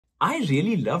I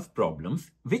really love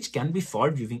problems which can be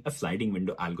solved using a sliding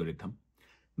window algorithm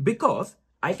because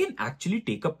I can actually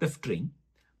take up the string,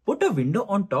 put a window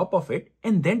on top of it,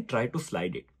 and then try to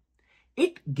slide it.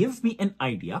 It gives me an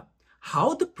idea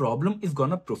how the problem is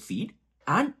gonna proceed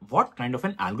and what kind of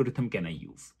an algorithm can I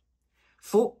use.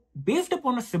 So, based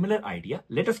upon a similar idea,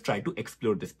 let us try to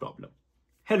explore this problem.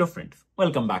 Hello friends,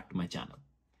 welcome back to my channel.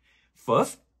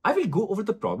 First, I will go over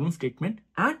the problem statement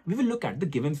and we will look at the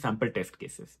given sample test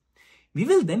cases. We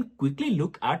will then quickly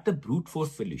look at the brute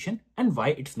force solution and why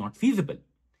it's not feasible.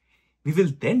 We will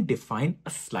then define a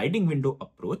sliding window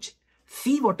approach,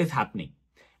 see what is happening,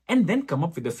 and then come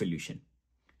up with a solution.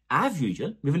 As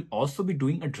usual, we will also be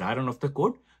doing a dry run of the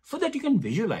code so that you can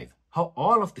visualize how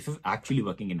all of this is actually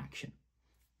working in action.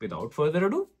 Without further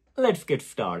ado, let's get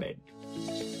started.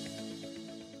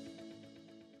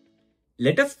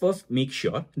 Let us first make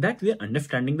sure that we are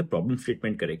understanding the problem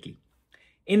statement correctly.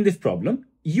 In this problem,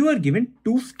 you are given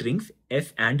two strings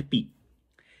S and P,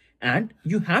 and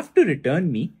you have to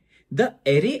return me the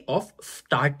array of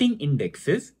starting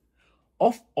indexes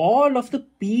of all of the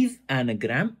P's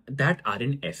anagram that are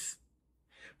in S.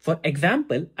 For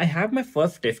example, I have my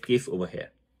first test case over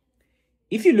here.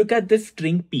 If you look at this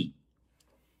string P,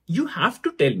 you have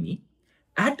to tell me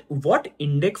at what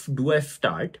index do I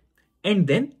start, and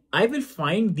then I will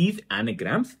find these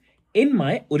anagrams in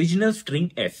my original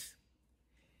string S.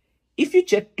 If you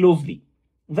check closely,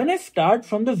 when I start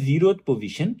from the 0th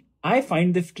position, I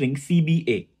find the string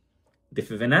CBA.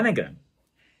 This is an anagram.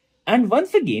 And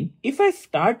once again, if I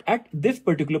start at this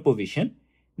particular position,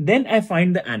 then I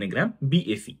find the anagram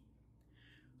BAC.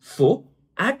 So,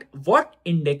 at what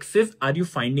indexes are you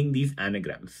finding these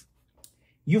anagrams?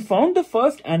 You found the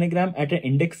first anagram at an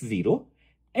index 0,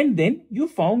 and then you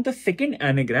found the second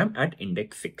anagram at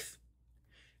index 6.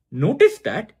 Notice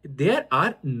that there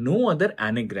are no other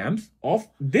anagrams of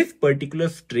this particular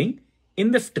string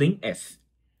in the string S.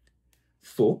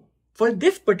 So, for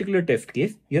this particular test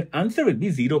case, your answer will be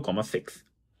 0, 6.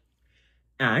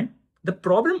 And the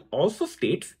problem also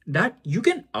states that you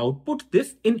can output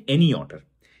this in any order.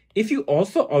 If you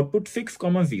also output 6,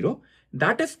 0,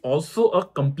 that is also a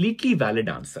completely valid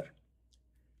answer.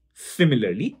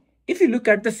 Similarly, if you look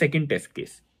at the second test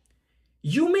case,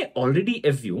 you may already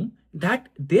assume that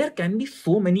there can be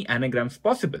so many anagrams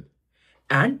possible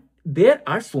and there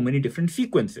are so many different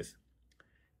sequences.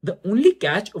 The only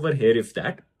catch over here is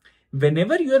that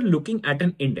whenever you are looking at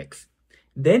an index,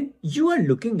 then you are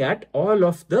looking at all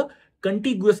of the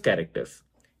contiguous characters.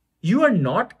 You are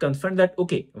not concerned that,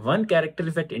 okay, one character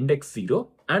is at index 0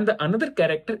 and the another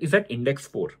character is at index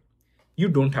 4. You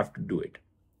don't have to do it.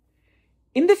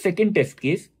 In the second test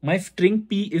case, my string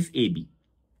P is AB.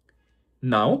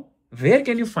 Now, where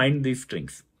can you find these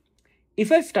strings?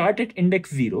 If I start at index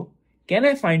 0, can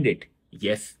I find it?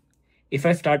 Yes. If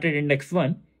I start at index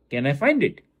 1, can I find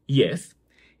it? Yes.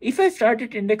 If I start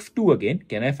at index 2 again,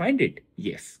 can I find it?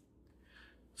 Yes.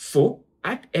 So,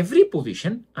 at every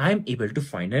position, I am able to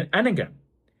find an anagram.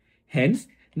 Hence,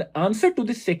 the answer to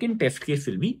the second test case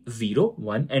will be 0,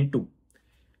 1, and 2.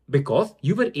 Because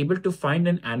you were able to find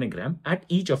an anagram at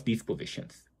each of these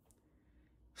positions.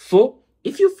 So,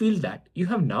 if you feel that you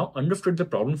have now understood the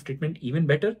problem statement even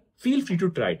better, feel free to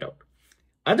try it out.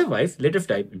 Otherwise, let us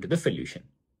dive into the solution.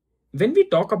 When we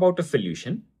talk about a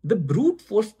solution, the brute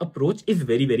force approach is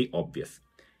very obvious.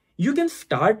 You can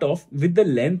start off with the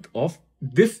length of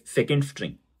this second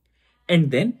string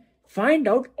and then find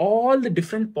out all the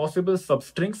different possible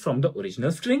substrings from the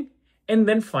original string and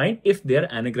then find if they are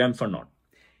anagrams or not.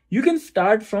 You can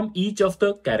start from each of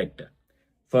the character.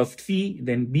 First C,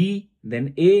 then B,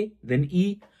 then A, then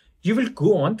E. You will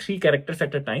go on 3 characters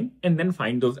at a time and then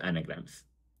find those anagrams.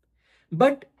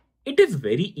 But it is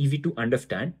very easy to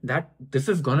understand that this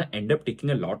is gonna end up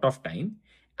taking a lot of time,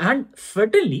 and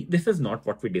certainly this is not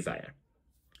what we desire.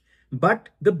 But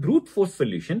the brute force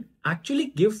solution actually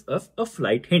gives us a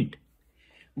slight hint.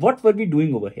 What were we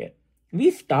doing over here?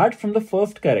 We start from the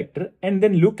first character and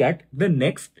then look at the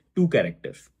next 2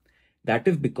 characters. That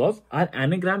is because our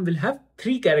anagram will have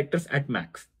 3 characters at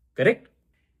max, correct?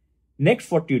 Next,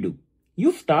 what you do?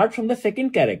 You start from the second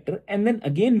character and then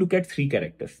again look at 3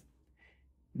 characters.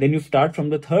 Then you start from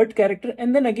the third character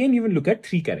and then again you will look at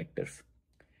 3 characters.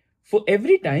 So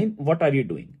every time, what are you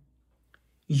doing?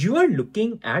 You are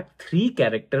looking at 3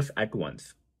 characters at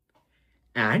once.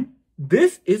 And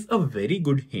this is a very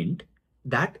good hint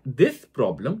that this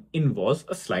problem involves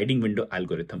a sliding window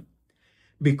algorithm.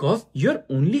 Because you're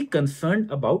only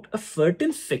concerned about a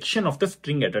certain section of the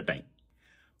string at a time.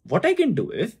 What I can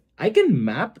do is, I can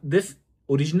map this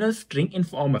original string in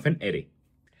form of an array.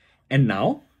 And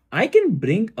now, I can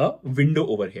bring a window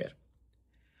over here.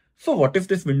 So what is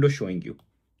this window showing you?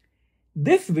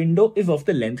 This window is of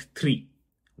the length 3.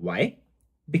 Why?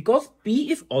 Because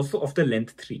P is also of the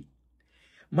length 3.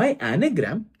 My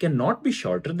anagram cannot be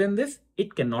shorter than this,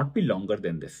 it cannot be longer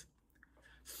than this.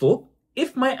 So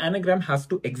if my anagram has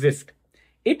to exist,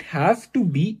 it has to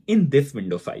be in this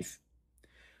window size.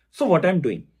 So what I'm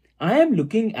doing, I am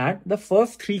looking at the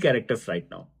first 3 characters right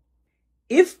now.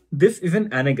 If this is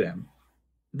an anagram,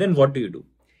 then what do?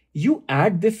 You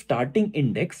add this starting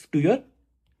index to your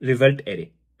result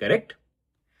array, correct?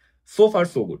 So far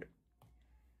so good.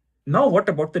 Now what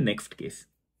about the next case?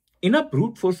 In a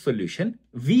brute force solution,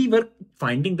 we were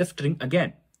finding the string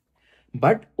again.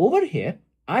 But over here,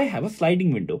 I have a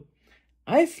sliding window.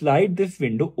 I slide this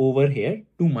window over here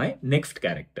to my next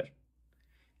character.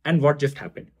 And what just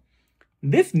happened?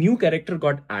 This new character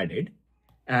got added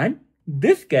and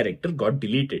this character got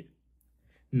deleted.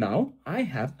 Now I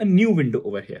have a new window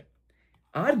over here.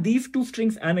 Are these 2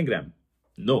 strings anagram?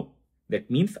 No. That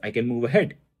means I can move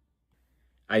ahead.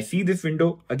 I see this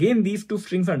window. Again, these 2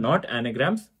 strings are not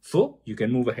anagrams, so you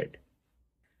can move ahead.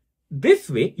 This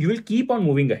way, you will keep on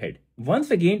moving ahead.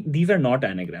 Once again, these are not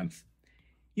anagrams.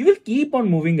 You will keep on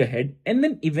moving ahead and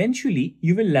then eventually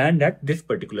you will land at this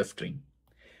particular string.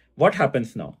 What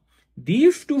happens now?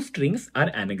 These 2 strings are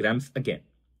anagrams again.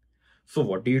 So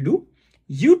what do?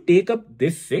 You take up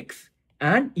this 6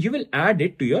 and you will add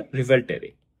it to your result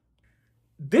array.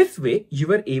 This way, you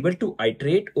were able to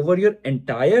iterate over your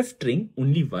entire string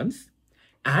only once,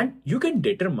 and you can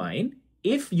determine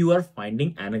if you are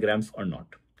finding anagrams or not.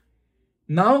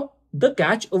 Now, the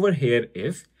catch over here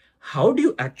is, how do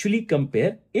you actually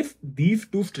compare if these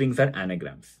 2 strings are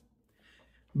anagrams?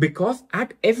 Because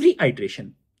at every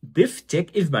iteration, this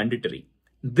check is mandatory.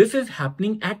 This is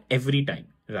happening at every time,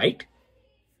 right?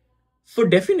 So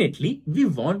definitely, we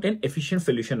want an efficient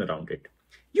solution around it.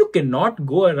 You cannot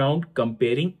go around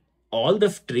comparing all the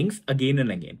strings again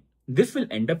and again. This will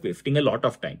end up wasting a lot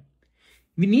of time.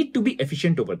 We need to be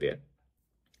efficient over there.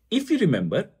 If you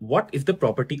remember, what is the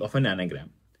property of an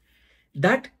anagram?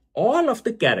 That all of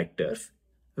the characters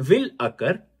will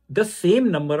occur the same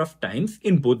number of times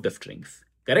in both the strings,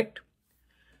 correct?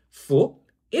 So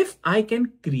if I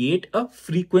can create a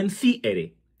frequency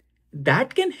array,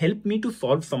 that can help me to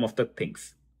solve some of the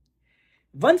things.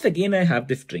 Once again, I have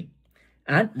this string.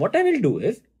 And what I will do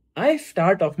is, I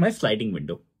start off my sliding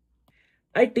window.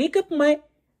 I take up my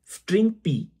string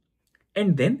P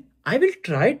and then I will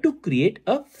try to create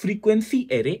a frequency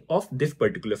array of this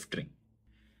particular string.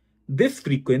 This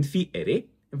frequency array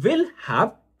will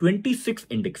have 26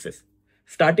 indexes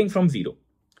starting from 0.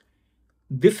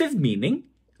 This is meaning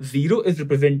 0 is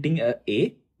representing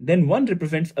a, then 1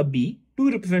 represents a B, 2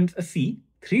 represents a C,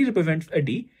 3 represents a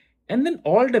D, and then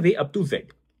all the way up to Z.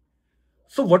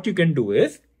 So what you can do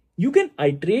is, you can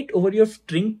iterate over your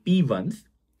string P once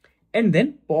and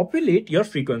then populate your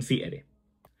frequency array.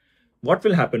 What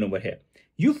will happen over here?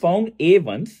 You found A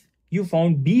once, you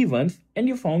found B once, and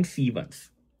you found C once.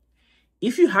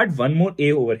 If you had one more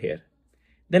A over here,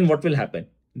 then what will happen?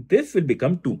 This will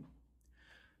become 2.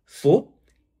 So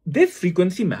this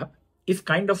frequency map is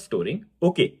kind of storing,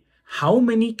 okay, how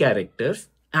many characters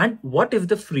and what is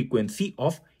the frequency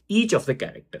of each of the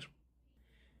character.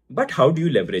 But how do you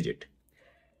leverage it?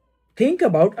 Think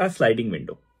about our sliding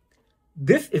window.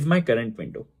 This is my current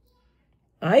window.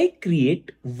 I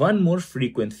create one more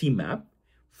frequency map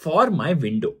for my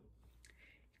window.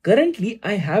 Currently,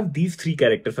 I have these 3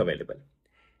 characters available.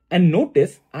 And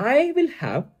notice I will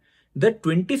have the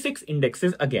 26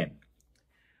 indexes again.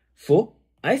 So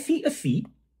I see a C.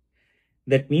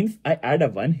 That means I add a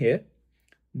 1 here.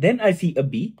 Then I see a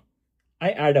B.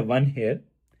 I add a 1 here.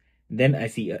 Then I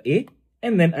see a,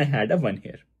 and then I had a 1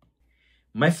 here.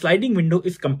 My sliding window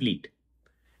is complete.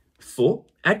 So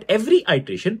at every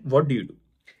iteration, what do?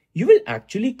 You will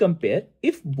actually compare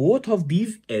if both of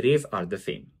these arrays are the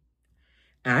same.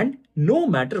 And no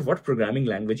matter what programming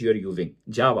language you are using,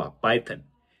 Java, Python,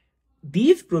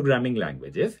 these programming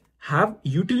languages have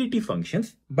utility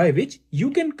functions by which you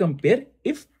can compare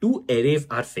if 2 arrays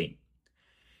are same.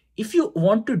 If you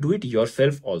want to do it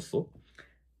yourself also,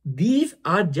 these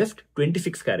are just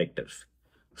 26 characters.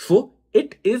 So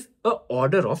it is an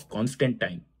order of constant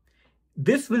time.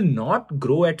 This will not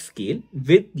grow at scale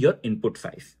with your input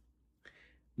size.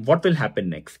 What will happen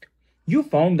next? You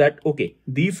found that, okay,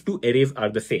 these 2 arrays are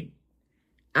the same.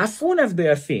 As soon as they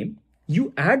are same,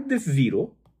 you add this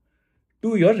 0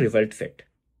 to your result set.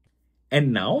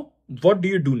 And now, what do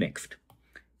you do next?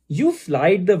 You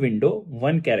slide the window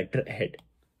 1 character ahead.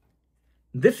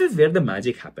 This is where the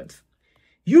magic happens.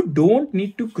 You don't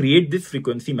need to create this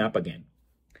frequency map again.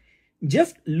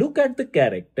 Just look at the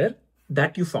character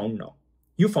that you found now.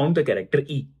 you found the character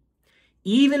E.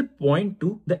 E will point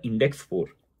to the index 4.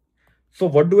 So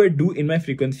what do I do in my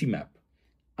frequency map?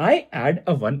 I add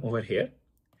a 1 over here.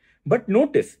 But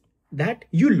notice that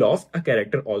you lost a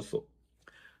character also.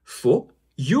 So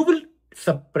you will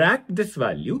subtract this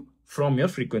value from your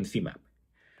frequency map.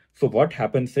 So what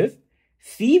happens is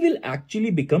C will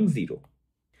actually become 0.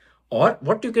 Or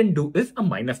what you can do is a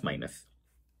minus minus.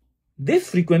 This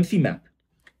frequency map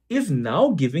is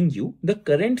now giving you the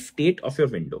current state of your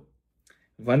window.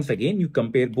 Once again, you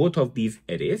compare both of these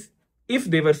arrays. If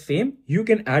they were same, you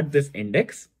can add this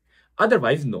index.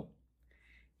 Otherwise, no.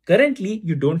 Currently,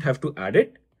 you don't have to add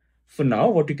it. So now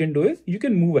what you can do is you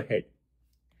can move ahead.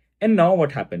 And now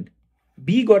what happened?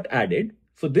 B got added.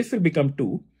 So this will become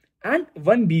 2 and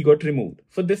 1B got removed.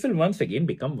 So this will once again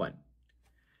become 1.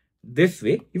 This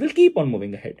way, you will keep on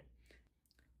moving ahead.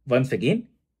 Once again,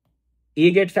 A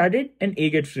gets added and A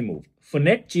gets removed. So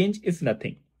net change is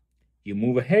nothing. You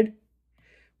move ahead.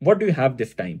 What do you have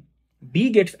this time? B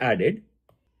gets added.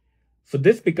 So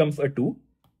this becomes a 2.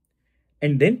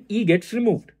 And then E gets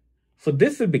removed. So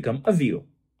this will become a 0.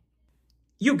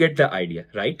 You get the idea,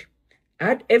 right?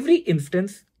 At every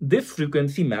instance, this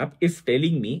frequency map is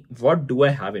telling me what do I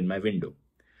have in my window.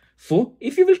 So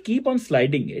if you will keep on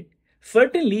sliding it,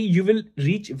 certainly you will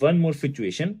reach one more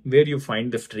situation where you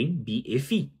find the string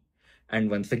BAC. And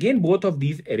once again, both of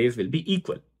these arrays will be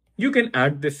equal. You can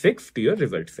add this 6 to your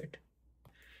result set.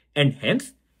 And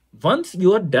hence, once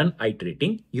you are done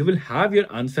iterating, you will have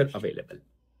your answer available.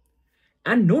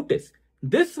 And notice,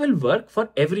 this will work for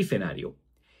every scenario.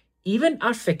 Even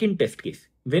our second test case,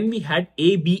 when we had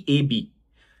AB,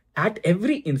 at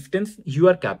every instance, you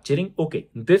are capturing, okay,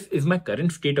 this is my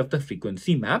current state of the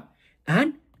frequency map,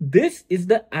 and this is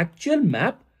the actual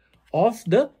map of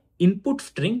the input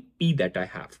string P that I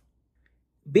have.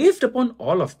 Based upon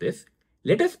all of this,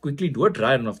 let us quickly do a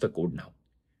dry run of the code now.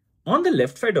 On the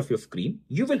left side of your screen,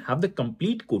 you will have the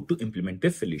complete code to implement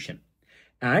this solution.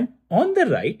 And on the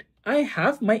right, I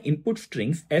have my input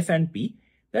strings S and P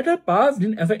that are passed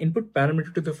in as an input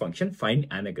parameter to the function find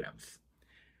anagrams.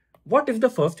 What is the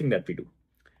first thing that we do?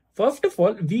 First of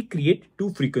all, we create two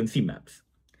frequency maps.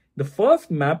 The first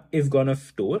map is gonna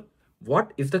store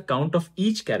what is the count of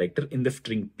each character in the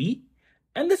string P,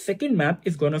 and the second map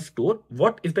is gonna store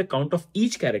what is the count of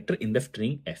each character in the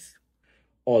string S.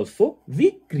 Also,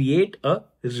 we create a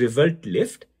result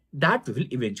list that we will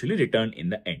eventually return in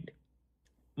the end.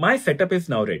 My setup is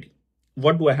now ready.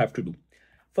 What do I have to do?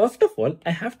 First of all,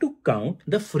 I have to count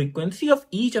the frequency of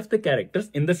each of the characters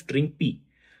in the string P.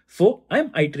 So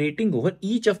I'm iterating over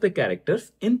each of the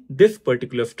characters in this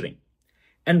particular string.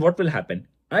 And what will happen?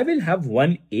 I will have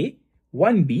 1A,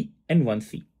 1B, and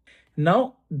 1C.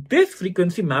 Now, this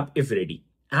frequency map is ready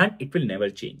and it will never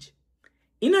change.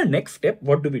 In our next step,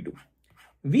 what do?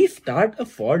 We start a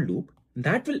for loop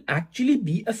that will actually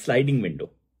be a sliding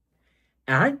window.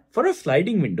 And for a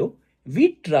sliding window,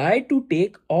 we try to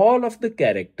take all of the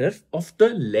characters of the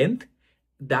length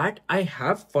that I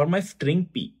have for my string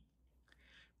P.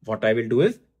 What I will do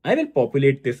is, I will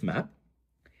populate this map.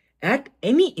 At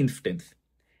any instance,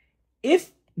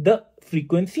 if the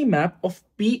frequency map of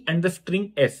P and the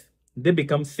string S, they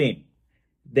become same,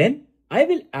 then I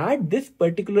will add this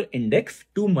particular index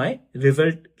to my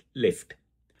result list.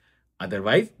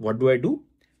 Otherwise, what do?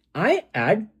 I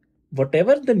add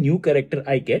whatever the new character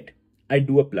I get, I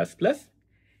do a plus plus,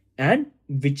 and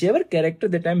whichever character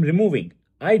that I'm removing,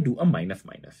 I do a minus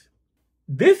minus.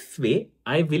 This way,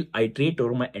 I will iterate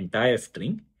over my entire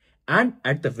string, and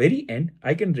at the very end,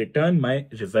 I can return my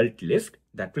result list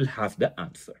that will have the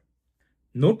answer.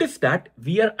 Notice that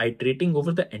we are iterating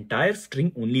over the entire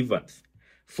string only once.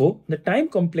 So the time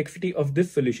complexity of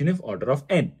this solution is order of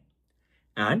n.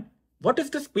 And what is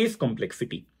the space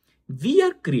complexity? We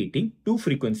are creating two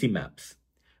frequency maps.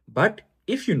 But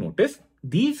if you notice,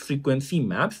 these frequency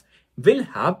maps will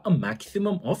have a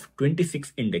maximum of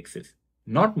 26 indexes,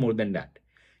 not more than that.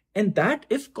 And that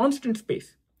is constant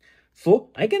space. So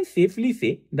I can safely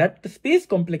say that the space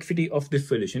complexity of this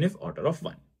solution is order of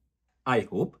 1. I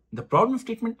hope the problem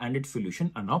statement and its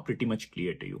solution are now pretty much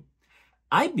clear to you.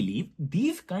 I believe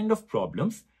these kind of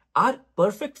problems are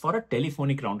perfect for a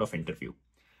telephonic round of interview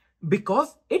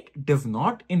because it does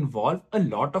not involve a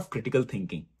lot of critical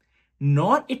thinking,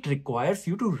 nor it requires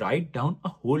you to write down a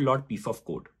whole lot piece of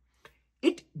code.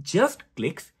 It just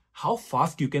clicks how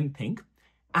fast you can think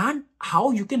and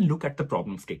how you can look at the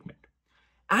problem statement.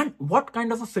 And what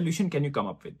kind of a solution can you come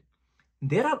up with?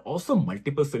 There are also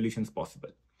multiple solutions possible.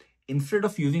 Instead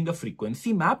of using a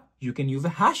frequency map, you can use a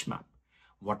hash map.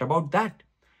 What about that?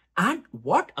 And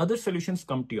what other solutions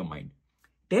come to your mind?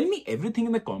 Tell me everything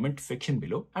in the comment section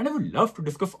below and I would love to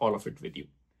discuss all of it with you.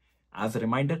 As a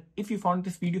reminder, if you found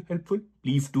this video helpful,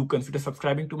 please do consider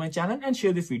subscribing to my channel and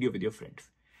share this video with your friends.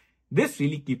 This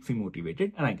really keeps me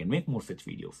motivated and I can make more such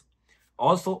videos.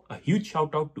 Also, a huge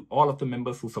shout out to all of the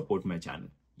members who support my channel.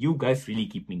 You guys really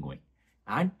keep me going.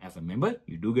 And as a member,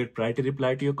 you do get priority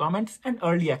reply to your comments and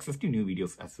early access to new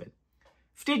videos as well.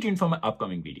 Stay tuned for my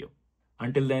upcoming video.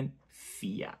 Until then,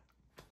 see ya.